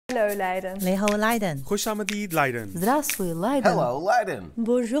Hello Leiden. Hallo Leiden. خوش آمدید Leiden. Здравствуй, Leiden. Hello Leiden.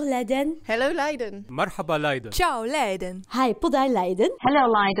 Bonjour Leiden. Hello Leiden. مرحبا Leiden. Ciao Leiden. Hi, podaj Leiden. Hello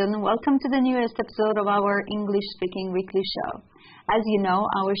Leiden, welcome to the newest episode of our English-speaking weekly show. As you know,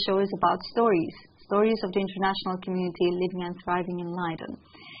 our show is about stories of the international community living and thriving in Leiden.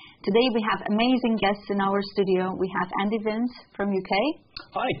 Today we have amazing guests in our studio. We have Andy Vince from UK.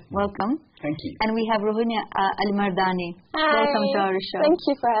 Hi. Welcome. Thank you. And we have Rohina Alimardani. Hi. Welcome to our show. Thank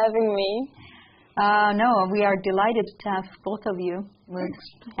you for having me. No, we are delighted to have both of you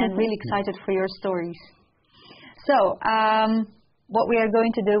and really excited for your stories. So, what we are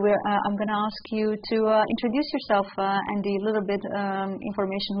going to do, I'm going to ask you to introduce yourself, Andy, a little bit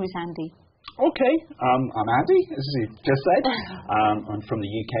information. Who is Andy? Okay, I'm Andy, as you just said. I'm from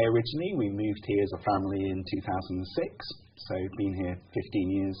the UK originally. We moved here as a family in 2006, so been here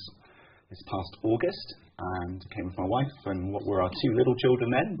 15 years this past August, and came with my wife and what were our two little children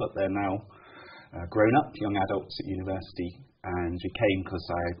then, but they're now grown up, young adults at university, and we came because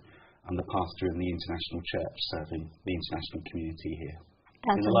I'm the pastor in the international church, serving the international community here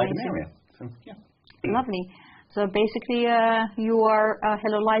in the Leiden area. So, yeah. Lovely. So basically, you are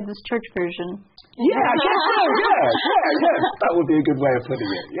Hello Leiden's church version. Yeah, I guess so. Yeah. That would be a good way of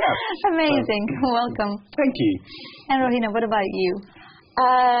putting it. Yeah. Amazing. Welcome. Thank you. And Rohina, what about you?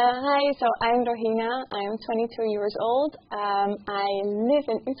 Hi, so I'm Rohina. I'm 22 years old. I live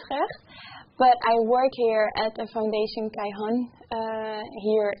in Utrecht, but I work here at the Foundation Kaihan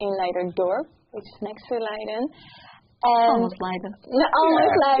here in Leiderdorp, which is next to Leiden. Almost Leiden.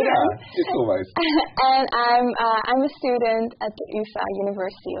 Almost Leiden. Yeah, just almost. And I'm a student at the UvA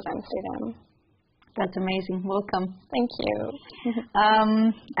University of Amsterdam. That's amazing. Welcome. Thank you.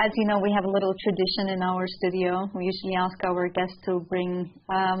 As you know, we have a little tradition in our studio. We usually ask our guests to bring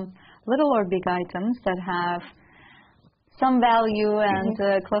little or big items that have some value and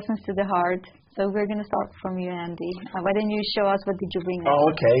closeness to the heart. So we're going to start from you, Andy. Why don't you show us what did you bring?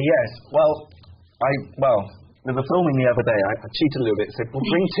 Oh, okay. Yes. Well. With the filming the other day, I cheated a little bit. Said, "Well,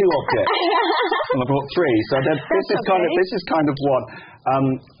 bring two objects," and I brought three. So this is kind of one.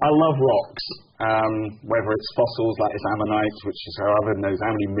 I love rocks, whether it's fossils like this ammonite, which is however knows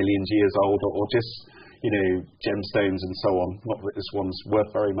how many millions years old, or just gemstones and so on. Not that this one's worth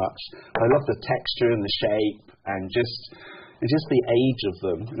very much. I love the texture and the shape, and just the age of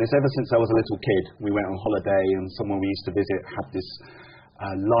them. And it's ever since I was a little kid. We went on holiday, and someone we used to visit had this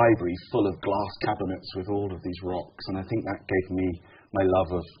library full of glass cabinets with all of these rocks, and I think that gave me my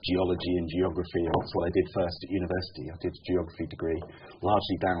love of geology and geography, and that's what I did first at university. I did a geography degree,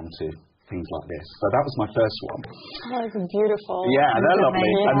 largely down to things like this. So that was my first one. Oh, it's beautiful. Yeah, they're lovely.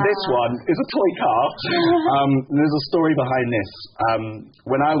 Yeah. And this one is a toy car. There's a story behind this.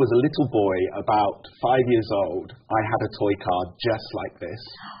 When I was a little boy, about 5 years old, I had a toy car just like this,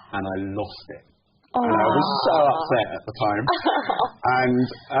 and I lost it. And I was so upset at the time. And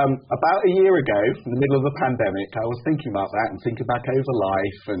about a year ago, in the middle of the pandemic, I was thinking about that and thinking back over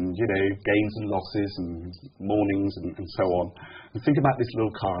life and, gains and losses and mornings and so on. And thinking about this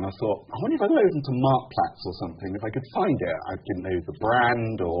little car, and I thought, I wonder if I go over to Marktplaats or something, if I could find it. I didn't know the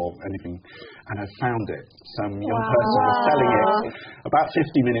brand or anything. And I found it. Some young person was selling it about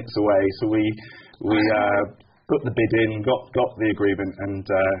 50 minutes away. So we put the bid in, got the agreement, and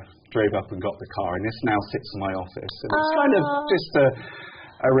drove up and got the car, and this now sits in my office. And it's kind of just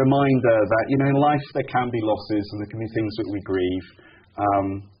a reminder that, in life there can be losses and there can be things that we grieve,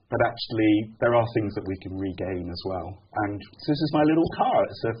 but actually there are things that we can regain as well. And this is my little car.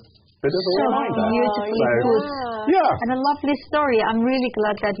 It's a bit of a reminder. Beautifully put. Yeah. And a lovely story. I'm really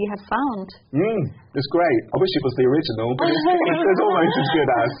glad that you have found. It's great. I wish it was the original, but it's almost as good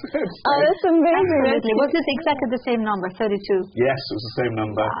as. Oh, that's amazing. Absolutely. Was it exactly the same number, 32? Yes, it was the same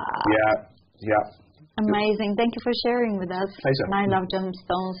number. Yeah. Amazing. Thank you for sharing with us. Pleasure. And I love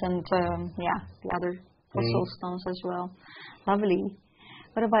gemstones and the other fossil stones as well. Lovely.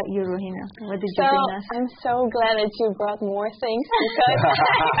 What about you, Rohina? What did you bring us? I'm so glad that you brought more things, because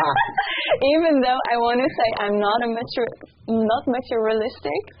even though I want to say I'm not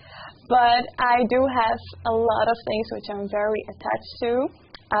materialistic, but I do have a lot of things which I'm very attached to.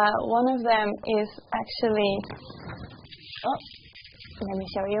 One of them is actually, let me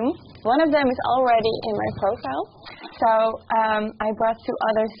show you. One of them is already in my profile. So I brought two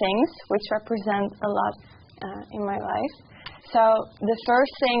other things which represent a lot in my life. So the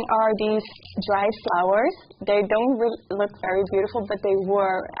first thing are these dried flowers. They don't look very beautiful, but they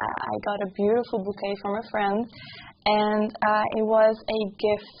were. I got a beautiful bouquet from a friend, and it was a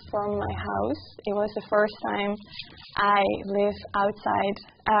gift from my house. It was the first time I lived outside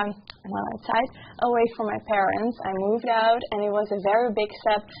outside, away from my parents. I moved out, and it was a very big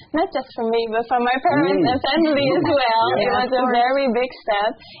step, not just for me, but for my parents and family as well. Yeah, it was a very big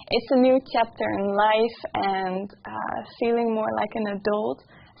step. It's a new chapter in life, and feeling more like an adult.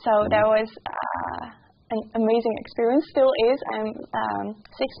 So that was an amazing experience, still is. I'm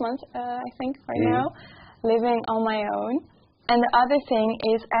 6 months, I think, right now, living on my own. And the other thing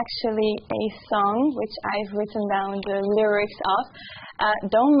is actually a song which I've written down the lyrics of.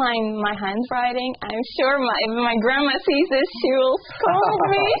 Don't mind my handwriting. I'm sure my grandma sees this, she will scold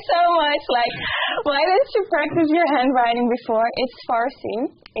me so much. Like, why didn't you practice your handwriting before? It's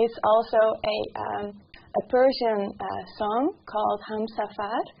Farsi. It's also a Persian song called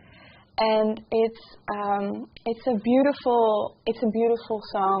Hamsafar. And it's a beautiful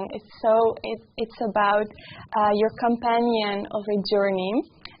song. It's about your companion of a journey,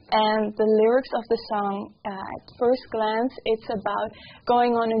 and the lyrics of the song, at first glance, it's about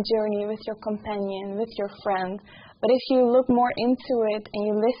going on a journey with your companion, with your friend. But if you look more into it and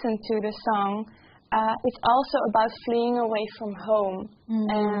you listen to the song, it's also about fleeing away from home.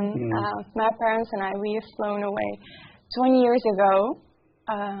 And my parents and I, we have flown away 20 years ago.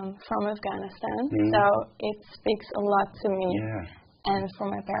 From Afghanistan, so it speaks a lot to me and for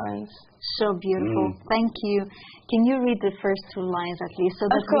my parents. So beautiful. Thank you. Can you read the first 2 lines at least so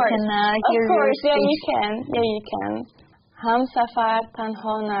that we can hear Of course, your yeah, speech? you can. Ham safar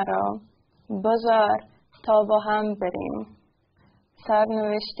tanha naro, bazar ta ba ham berim.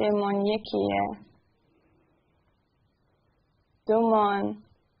 Sarnuvishtemon yekiye. Duman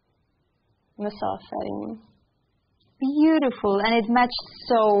musafirim. Beautiful, and it matched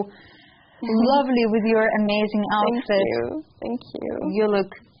so lovely with your amazing outfit. Thank you. You look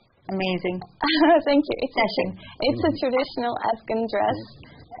amazing. Thank you. It's a traditional Afghan dress,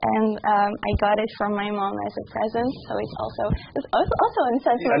 and I got it from my mom as a present. So it's also an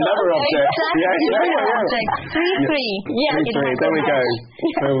sentimental Another object. Yeah. 3-3. Yeah. 3-3. There we go.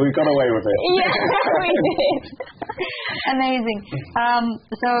 So we got away with it. Yeah, we did. Amazing.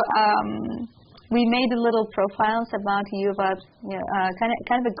 We made a little profiles about you, about kind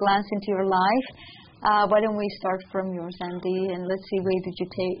of a glance into your life. Why don't we start from yours, Andy, and let's see where did you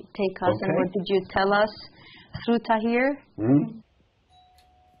take us and what did you tell us through Tahir?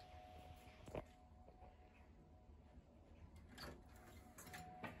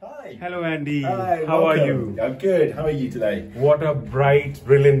 Hi. Hello, Andy. Hi, How are welcome. you? I'm good. How are you today? What a bright,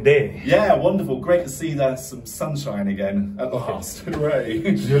 brilliant day. Yeah, wonderful. Great to see some sunshine again at last. Hooray.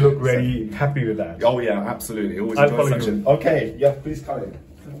 You look very happy with that. Oh yeah, absolutely. Always I'll enjoy follow sunshine. you. Okay, yeah, please come in.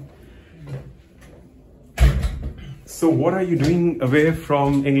 So what are you doing away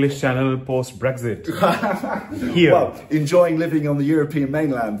from English Channel post-Brexit? Here. Well, enjoying living on the European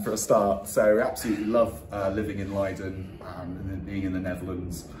mainland for a start. So absolutely love living in Leiden and then being in the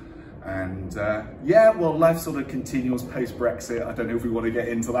Netherlands. And yeah, well, life sort of continues post-Brexit. I don't know if we want to get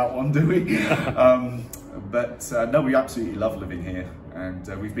into that one, do we? But no, we absolutely love living here. And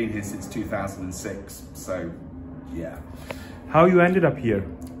we've been here since 2006. So yeah. How you ended up here?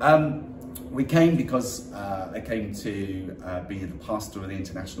 We came because I came to be the pastor of the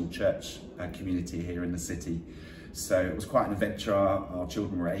international church community here in the city. So it was quite an adventure. Our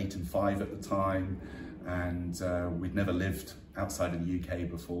children were 8 and 5 at the time, and we'd never lived outside of the UK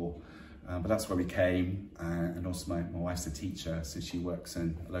before. But that's where we came, and also my wife's a teacher, so she works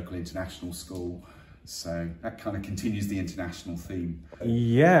in a local international school. So that kind of continues the international theme.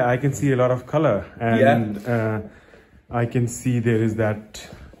 Yeah, I can see a lot of color, and I can see there is that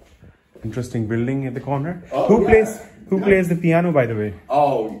interesting building at the corner. Oh, Who plays the piano, by the way?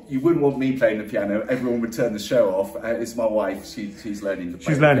 Oh, you wouldn't want me playing the piano. Everyone would turn the show off. It's my wife. She's learning to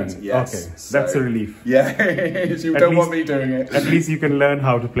play. She's learning. The piano. Yes. Okay, that's a relief. Yeah, you don't want me doing it. At least you can learn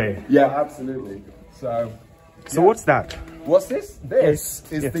how to play. Yeah, absolutely. So what's that? What's this? This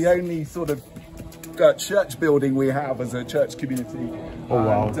is the only sort of church building we have as a church community. Oh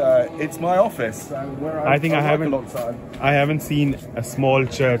wow! And, it's my office. Where I haven't seen a small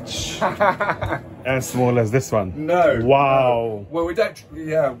church as small as this one. No. Wow. Well, we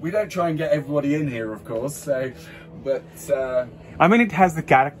don't try and get everybody in here, of course. So, but I mean, it has the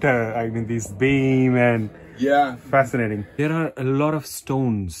character. I mean, this beam and fascinating. There are a lot of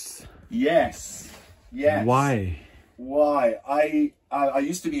stones. Yes. Yes. Why? I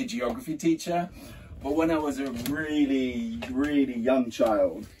used to be a geography teacher, but when I was a really, really young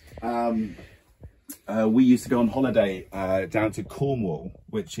child, we used to go on holiday down to Cornwall,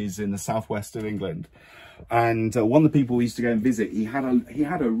 which is in the southwest of England. And one of the people we used to go and visit, he had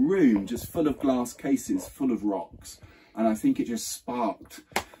a room just full of glass cases, full of rocks. And I think it just sparked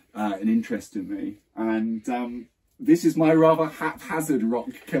an interest in me. And this is my rather haphazard rock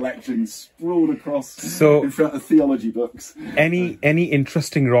collection sprawled across So, in front of theology books. any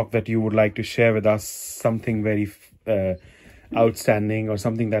interesting rock that you would like to share with us? Something very outstanding, or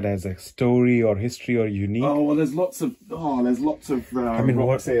something that has a story or history or unique? Oh well, there's lots of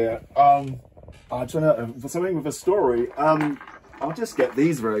rocks here. I'm trying to for something with a story. I'll just get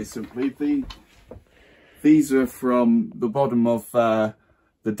these very simply. These are from the bottom of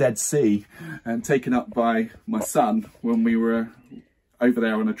the Dead Sea and taken up by my son when we were over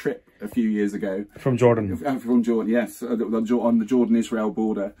there on a trip a few years ago. From Jordan? From Jordan, yes, on the Jordan-Israel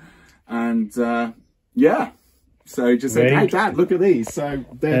border. And yeah, so just said, hey Dad, look at these. So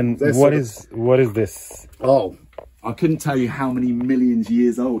they're what is this? Oh, I couldn't tell you how many millions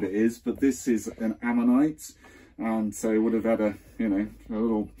years old it is, but this is an ammonite. And so it would have had a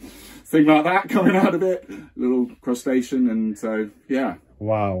little thing like that coming out of it, little crustacean. And so, yeah.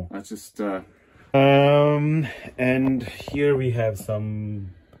 Wow. That's just... and here we have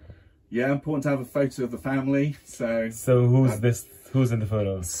some... Yeah, important to have a photo of the family. So who's this? Who's in the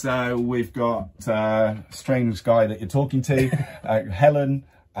photo? So we've got a strange guy that you're talking to, Helen,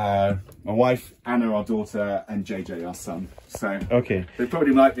 my wife, Anna, our daughter, and JJ, our son. So okay, they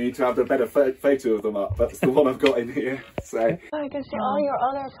probably might need to have a better photo of them up. That's the one I've got in here. So I can see all your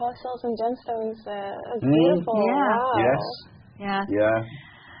other fossils and gemstones. It's beautiful. Yeah. Wow. Yes. Yeah. Yeah.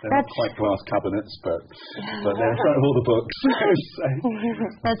 They're not quite glass cabinets, but they're in front of all the books.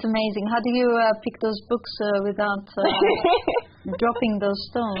 That's amazing. How do you pick those books without dropping those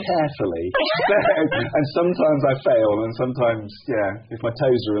stones? Carefully. And sometimes I fail, and sometimes, if my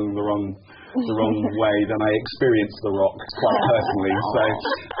toes are in the wrong way, then I experience the rock quite personally. So,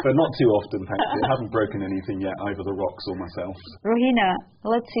 but not too often, thankfully. I haven't broken anything yet, either the rocks or myself. Rohina,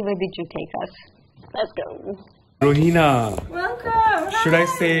 let's see where did you take us? Let's go. Rohina. Welcome. Should I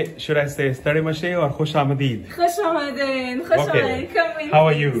say Stare Mashe or Khosh Amadid? Khosh Amadin. Khosh Amadin. Come in. How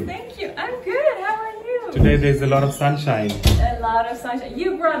are you? Thank you. I'm good. How are you? Today there's a lot of sunshine. A lot of sunshine.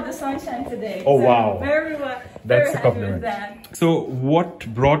 You brought the sunshine today. Oh so wow. Very well. That's very a compliment. happy with that. So what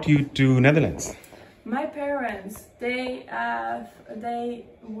brought you to Netherlands? My parents, they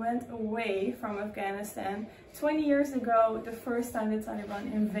went away from Afghanistan 20 years ago. The first time the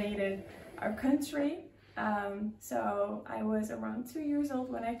Taliban invaded our country. So I was around 2 years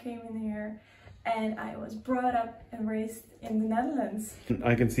old when I came in here, and I was brought up and raised in the Netherlands.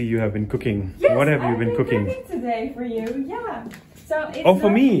 I can see you have been cooking. Yes, what have you been I've cooking? Today for you, yeah. So it's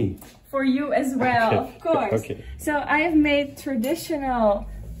for me? For you as well, Okay. of course. Okay. So I have made traditional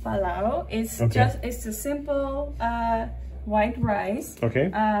palau. It's a simple white rice. Okay.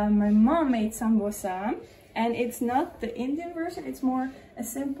 My mom made sambosa. And it's not the Indian version, it's more a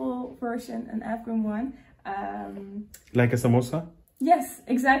simple version, an Afghan one. Like a samosa? Yes,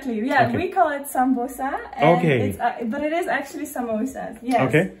 exactly. Yeah, okay. we call it sambosa. And okay. It's, but it is actually samosas. Yes.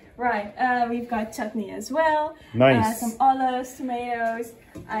 Okay. Right. We've got chutney as well. Nice. Some olives, tomatoes.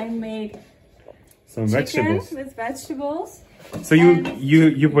 I made some chicken vegetables. with vegetables. So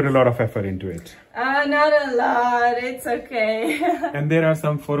you put a lot of effort into it. Not a lot. It's okay. And there are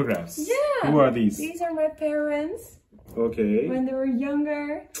some photographs. Yeah. Who are these? These are my parents. Okay. When they were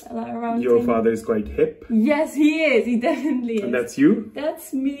younger, around. Your father is quite hip. Yes, he is. He definitely is. And that's you?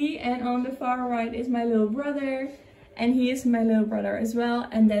 That's me. And on the far right is my little brother, and he is my little brother as well.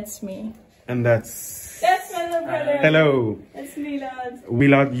 And that's me. And that's my little brother. Hello. That's Milad.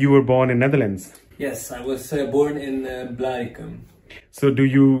 Milad, you were born in Netherlands. Yes, I was born in Beiden. So do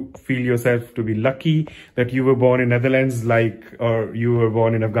you feel yourself to be lucky that you were born in Netherlands, or you were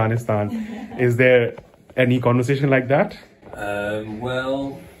born in Afghanistan? Is there any conversation like that?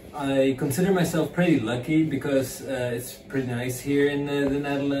 Well, I consider myself pretty lucky because it's pretty nice here in the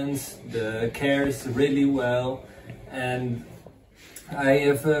Netherlands. The care is really well, and I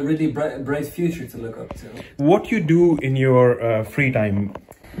have a really bright future to look up to. What you do in your free time?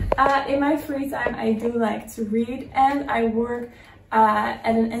 In my free time, I do like to read, and I work at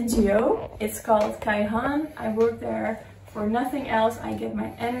an NGO. It's called Kaihan. I work there for nothing else. I get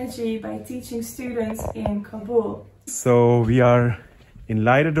my energy by teaching students in Kabul. So we are in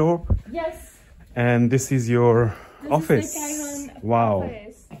Leiden. Yes. And this is your office. Is the Kaihan wow.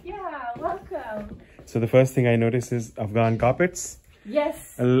 Office. Yeah, welcome. So the first thing I notice is Afghan carpets.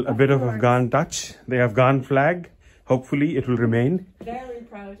 Yes. A bit of Afghan touch. The Afghan flag. Hopefully it will remain. Very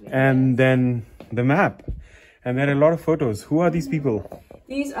proudly. And then the map. And there are a lot of photos. Who are these people?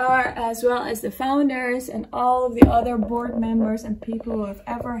 These are, as well as the founders and all of the other board members and people who have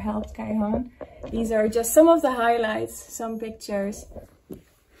ever helped Kaihan. These are just some of the highlights, some pictures.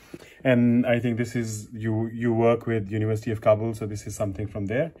 And I think this is, you work with University of Kabul, so this is something from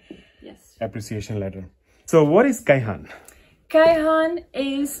there. Yes. Appreciation letter. So what is Kaihan? Kaihan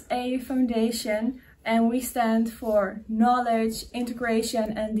is a foundation, and we stand for knowledge,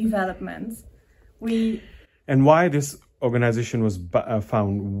 integration and development. And why this organization was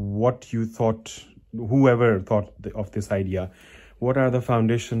found? What you thought, whoever thought of this idea, what are the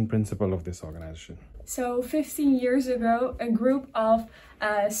foundation principles of this organization? So 15 years ago, a group of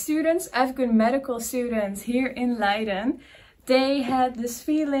students, Afghan medical students here in Leiden, they had this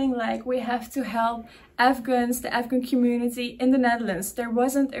feeling like we have to help Afghans, the Afghan community in the Netherlands. There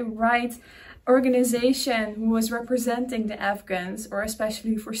wasn't a right organization who was representing the Afghans, or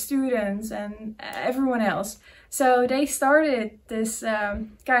especially for students and everyone else. So they started this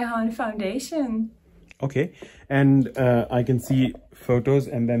Kaihan Foundation. Okay, and I can see photos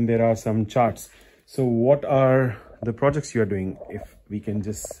and then there are some charts. So what are the projects you are doing, if we can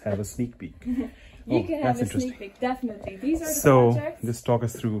just have a sneak peek? You can have a sneak peek, definitely. These are the projects. So just talk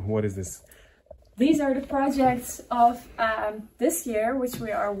us through, what is this? These are the projects of this year, which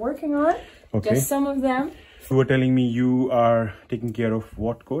we are working on. Okay. Just some of them. You were telling me you are taking care of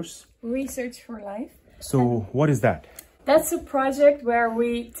what course? Research for Life. So what is that? That's a project where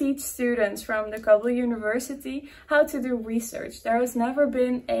we teach students from the Kabul University how to do research. There has never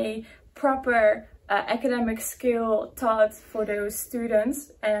been a proper academic skill taught for those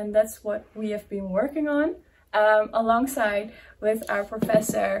students, and that's what we have been working on alongside with our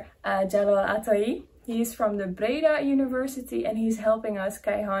professor Jalal. He's from the Beiden University, and he's helping us,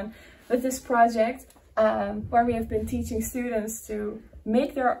 Kaihan, with this project where we have been teaching students to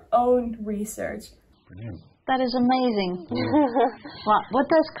make their own research. Brilliant. That is amazing. Well, what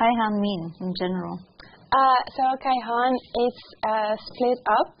does Kaihan mean in general? So Kaihan is split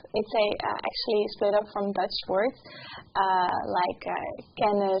up. It's actually split up from Dutch words like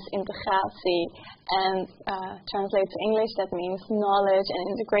kennis, integratie, and translate to English that means knowledge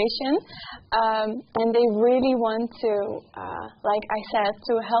and integration. And they really want to, like I said,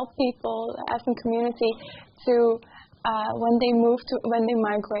 to help people, the Afghan community, to when they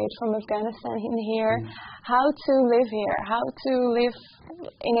migrate from Afghanistan in here, how to live here, how to live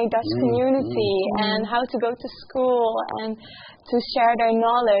in a Dutch community, and how to go to school and to share their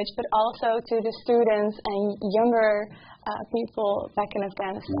knowledge, but also to the students and younger people back in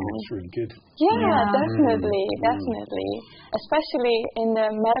Afghanistan. That's really good. Yeah, definitely. Especially in the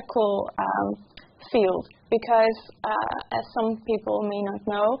medical field, because as some people may not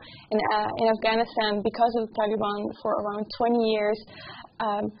know, in Afghanistan, because of the Taliban for around 20 years,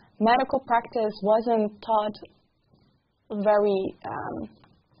 medical practice wasn't taught very,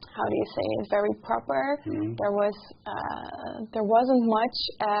 how do you say it, very proper. There wasn't much,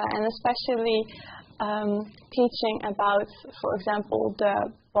 and especially teaching about, for example,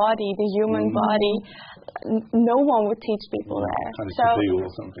 the body, the human body. No one would teach people there. Or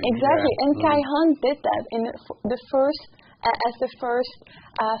something. Exactly, and Kaihan did that in the first, as the first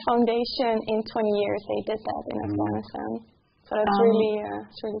foundation in 20 years. They did that in Afghanistan. So that's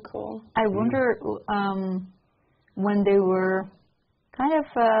it's really cool. I wonder when they were kind of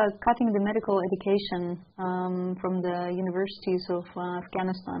cutting the medical education from the universities of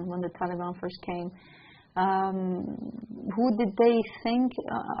Afghanistan when the Taliban first came. Who did they think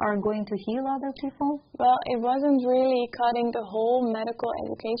are going to heal other people? Well, it wasn't really cutting the whole medical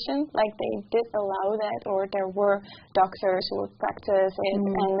education. Like, they did allow that, or there were doctors who would practice it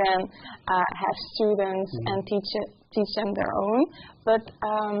and then have students and teach them their own. But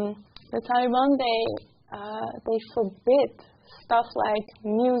the Taliban, they forbid stuff like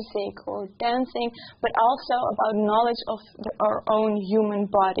music or dancing, but also about knowledge of our own human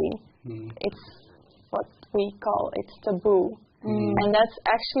body. It's what we call, it's taboo. And that's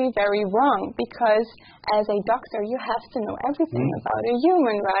actually very wrong, because as a doctor you have to know everything about a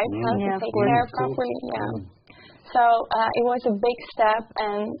human, right? How to take care properly. So it was a big step,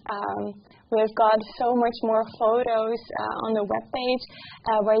 and we've got so much more photos on the webpage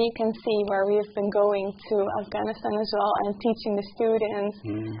where you can see where we've been going to Afghanistan as well and teaching the students.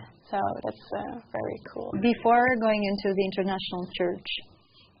 So that's very cool. Before going into the international church,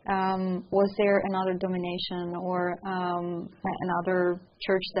 was there another domination or another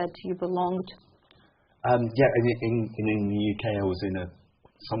church that you belonged? In the UK I was in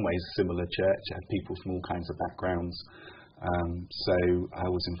some ways similar church. I had people from all kinds of backgrounds. So I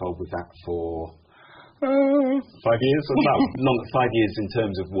was involved with that for 5 years. 5 years in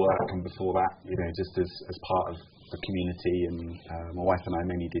terms of work, and before that, just as part of the community. And my wife and I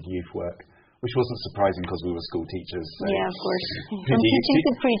mainly did youth work which wasn't surprising because we were school teachers. So yeah, of course. From teaching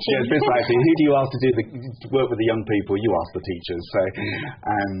to preaching. Yeah, precisely. Who do you ask to work with the young people? You ask the teachers. So,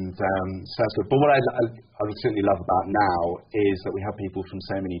 so that's good. But what I absolutely love about now is that we have people from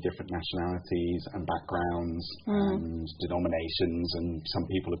so many different nationalities and backgrounds and denominations, and some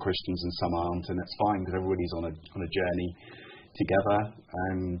people are Christians and some aren't, and it's fine because everybody's on a journey together.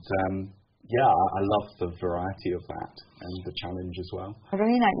 And yeah, I love the variety of that and the challenge as well.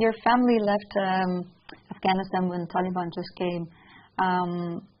 Rohina, your family left Afghanistan when Taliban just came,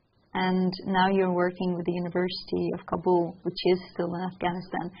 and now you're working with the University of Kabul, which is still in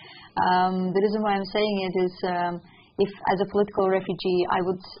Afghanistan. The reason why I'm saying it is if as a political refugee I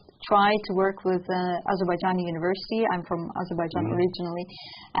would try to work with Azerbaijani University. I'm from Azerbaijan originally,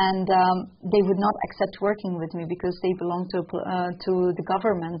 and they would not accept working with me because they belong to the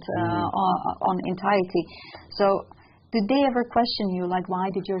government on entirety. So did they ever question you, like, why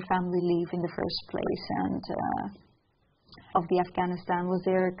did your family leave in the first place, and of the Afghanistan? Was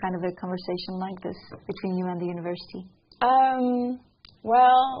there kind of a conversation like this between you and the university?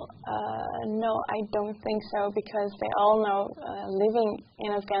 Well, no, I don't think so, because they all know living in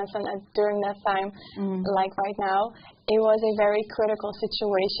Afghanistan during that time, like right now, it was a very critical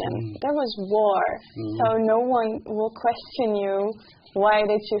situation. There was war, so no one will question you, why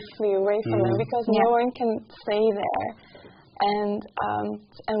did you flee away from them, because no one can stay there.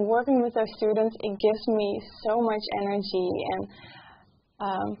 And working with our students, it gives me so much energy, and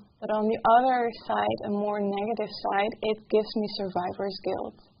but on the other side, a more negative side, it gives me survivor's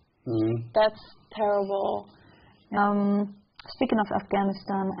guilt. That's terrible. Speaking of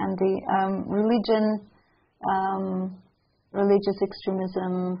Afghanistan and the religious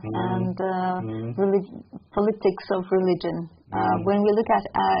extremism and politics of religion. When we look at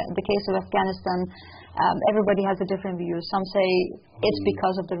the case of Afghanistan, everybody has a different view. Some say it's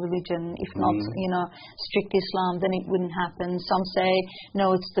because of the religion. If not, strict Islam, then it wouldn't happen. Some say,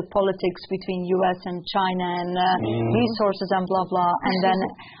 no, it's the politics between US and China and resources and blah, blah. And then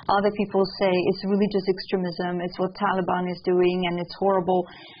other people say it's religious extremism. It's what Taliban is doing and it's horrible.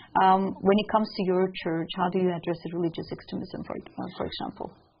 When it comes to your church, how do you address the religious extremism, for example?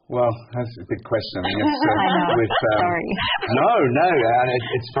 Well, that's a big question. I mean, sorry. No, and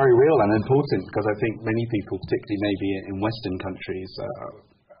it's very real and important, because I think many people, particularly maybe in Western countries,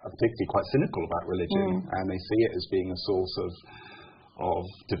 are particularly quite cynical about religion, and they see it as being a source of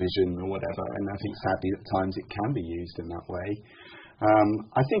division or whatever. And I think sadly at times it can be used in that way.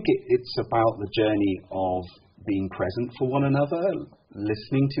 I think it's about the journey of being present for one another,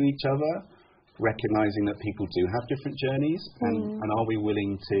 listening to each other, recognizing that people do have different journeys, and are we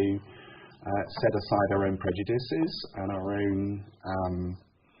willing to set aside our own prejudices and our own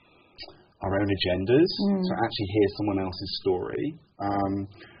agendas to actually hear someone else's story.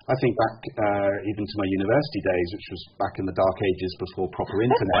 I think back even to my university days, which was back in the dark ages before proper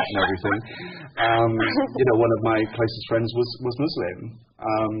internet and everything, one of my closest friends was Muslim.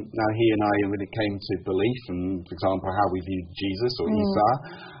 Now he and I, when it came to belief and, for example, how we viewed Jesus or Isa,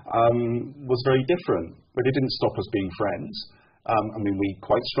 was very different, but it didn't stop us being friends. We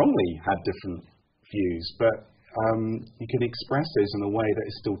quite strongly had different views, but you can express those in a way that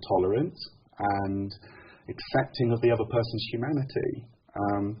is still tolerant and accepting of the other person's humanity.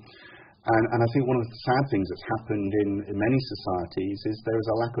 And I think one of the sad things that's happened in many societies is there is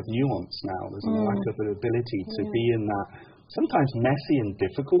a lack of nuance now. There's a lack of the ability to be in that sometimes messy and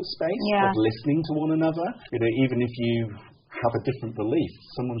difficult space of listening to one another. Even if you have a different belief,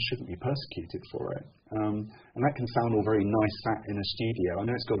 someone shouldn't be persecuted for it. And that can sound all very nice sat in a studio. I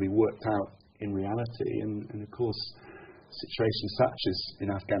know it's got to be worked out in reality, and of course situations such as in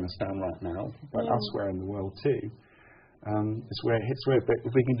Afghanistan right now, but elsewhere in the world too, is where it hits where. But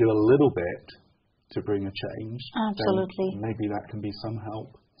if we can do a little bit to bring a change, absolutely, then maybe that can be some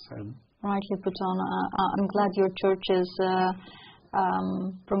help. So rightly put on. I'm glad your church is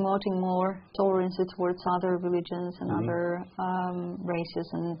promoting more tolerance towards other religions and other races,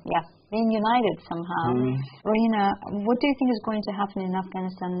 and being united somehow. Rohina, what do you think is going to happen in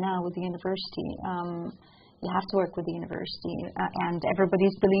Afghanistan now with the university? You have to work with the university, and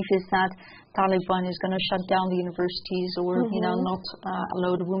everybody's belief is that Taliban is going to shut down the universities or not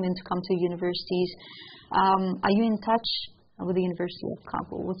allow the women to come to universities. Are you in touch with the University of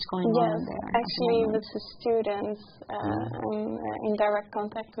Kabul? What's going on there? Actually with the students, I'm in direct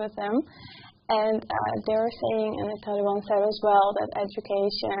contact with them, and they were saying, and the Taliban said as well, that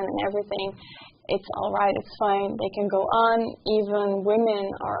education and everything, it's all right, it's fine, they can go on, even women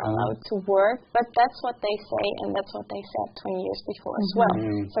are allowed to work, but that's what they say, and that's what they said 20 years before as well.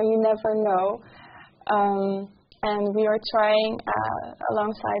 So you never know. And we are trying,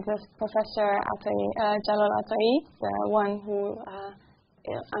 alongside with Professor Jalal Atai, the one who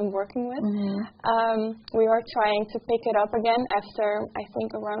I'm working with, we are trying to pick it up again after, I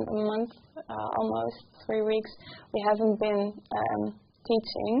think, around a month, almost 3 weeks. We haven't been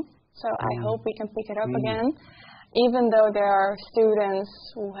teaching, so I hope we can pick it up again. Even though there are students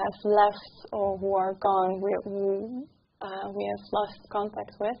who have left or who are gone, we have lost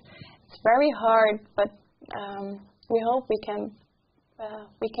contact with. It's very hard, but we hope we can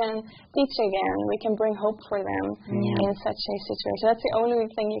teach again. We can bring hope for them in such a situation. That's the only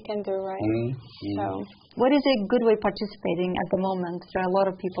thing you can do, right? So, what is a good way participating at the moment? There are a lot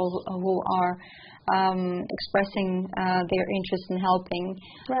of people who are expressing their interest in helping.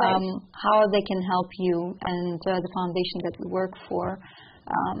 How they can help you and the foundation that we work for.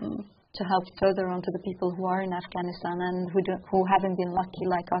 To help further on to the people who are in Afghanistan and who haven't been lucky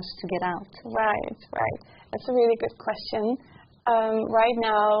like us to get out. Right. That's a really good question. Right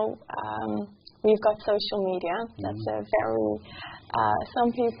now, we've got social media. That's a very,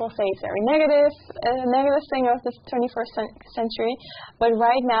 some people say it's very negative thing of the 21st century. But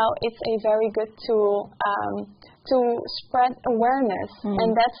right now, it's a very good tool to spread awareness.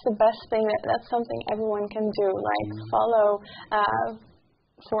 And that's the best thing. That's something everyone can do. Like follow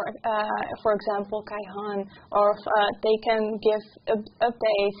for example, Kaihan, or they can give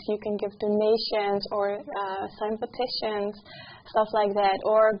updates, you can give donations or sign petitions, stuff like that,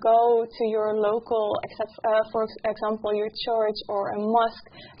 or go to your local, for example, your church or a mosque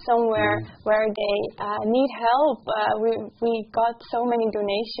somewhere where they need help. We got so many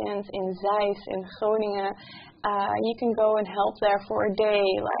donations in Zeist, in Groningen. You can go and help there for a day,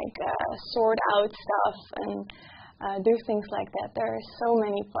 like sort out stuff and do things like that. There are so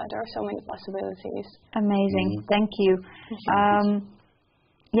many possibilities. Amazing. Thank you.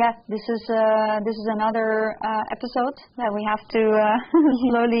 This is another episode that we have to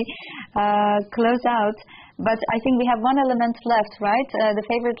slowly close out. But I think we have one element left, right? The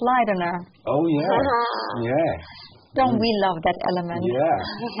favorite Leidener. Oh yeah. Yes. Don't we love that element? Yeah.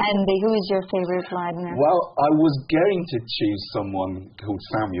 And who is your favorite Leidener? Well, I was going to choose someone called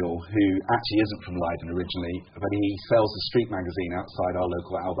Samuel, who actually isn't from Leiden originally, but he sells a street magazine outside our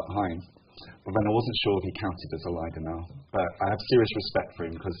local Albert Heijn. But then I wasn't sure if he counted as a Leidener. But I have serious respect for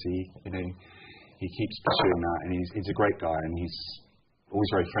him because he keeps pursuing that, and he's a great guy, and he's always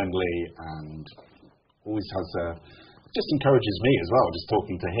very friendly and always has just encourages me as well, just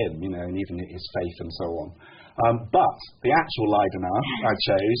talking to him, and even his faith and so on. But the actual Leidener I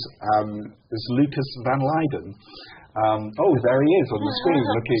chose is Lucas van Leiden. There he is on the screen,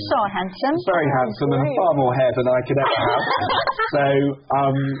 looking so handsome, very handsome, and far more hair than I could ever have. So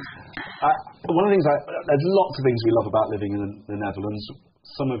one of the things, there's lots of things we love about living in the Netherlands.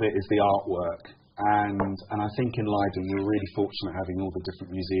 Some of it is the artwork, and I think in Leiden we're really fortunate having all the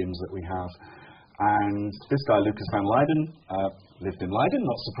different museums that we have. And this guy, Lucas van Leiden, lived in Leiden,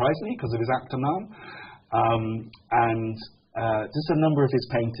 not surprisingly, because of his actor name. And just a number of his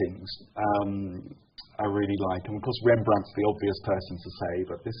paintings I really like. And of course, Rembrandt's the obvious person to say,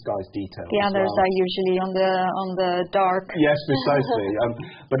 but this guy's details. The others are usually on the dark. Yes, precisely.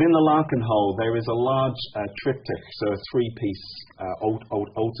 But in the Lakenhole, there is a large triptych, so a three-piece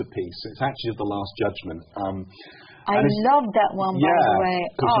altarpiece. It's actually of the Last Judgment. I love that one, by the way.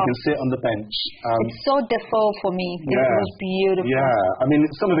 Because you can sit on the bench. It's so Defoe for me. It was beautiful. Yeah, I mean,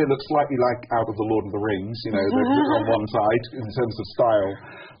 some of it looks slightly like out of the Lord of the Rings, on one side in terms of style.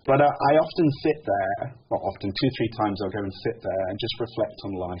 But I often sit there, well, often 2-3 times I'll go and sit there and just reflect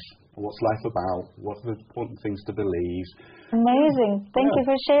on life. What's life about? What are the important things to believe? Amazing. Thank you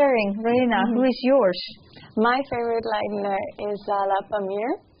for sharing. Rohina, who is yours? My favorite Leidener is Zala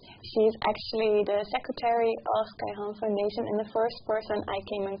Pamir. She's actually the secretary of Kaihan Foundation and the first person I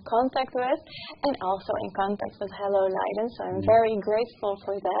came in contact with, and also in contact with Hello Leiden, so I'm very grateful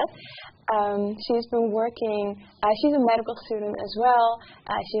for that. She's been working, she's a medical student as well.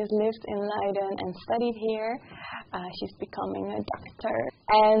 She has lived in Leiden and studied here. She's becoming a doctor.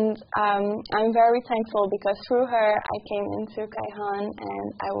 And I'm very thankful because through her I came into Kaihan and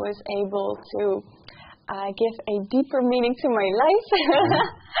I was able to give a deeper meaning to my life,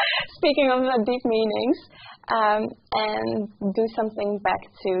 speaking of deep meanings, and do something back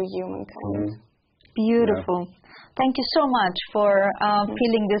to humankind. Beautiful. Thank you so much for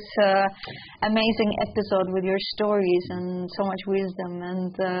filling this amazing episode with your stories and so much wisdom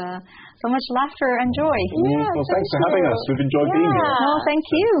and so much laughter and joy. Well, thanks for having us. We've enjoyed being here. No, thank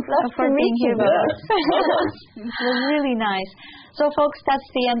you for being here with us. It was really nice. So, folks, that's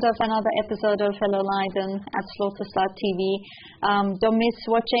the end of another episode of Hello Leiden at Sleutelstad TV. Don't miss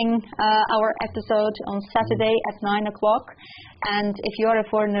watching our episode on Saturday at 9 o'clock. And if you're a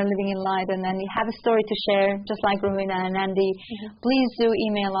foreigner living in Leiden and you have a story to share, just like Rohina and Andy, please do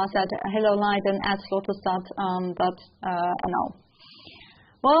email us at helloleiden@sleutelstad.nl.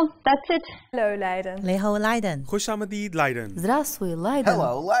 Well, that's it. Hello Leiden. Hallo Leiden. خوش آمدید Leiden. Здравствуй, Leiden.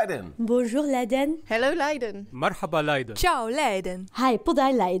 Hello Leiden. Bonjour Leiden. Hello Leiden. مرحبا Leiden. Ciao Leiden. Hi,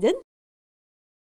 podaj Leiden.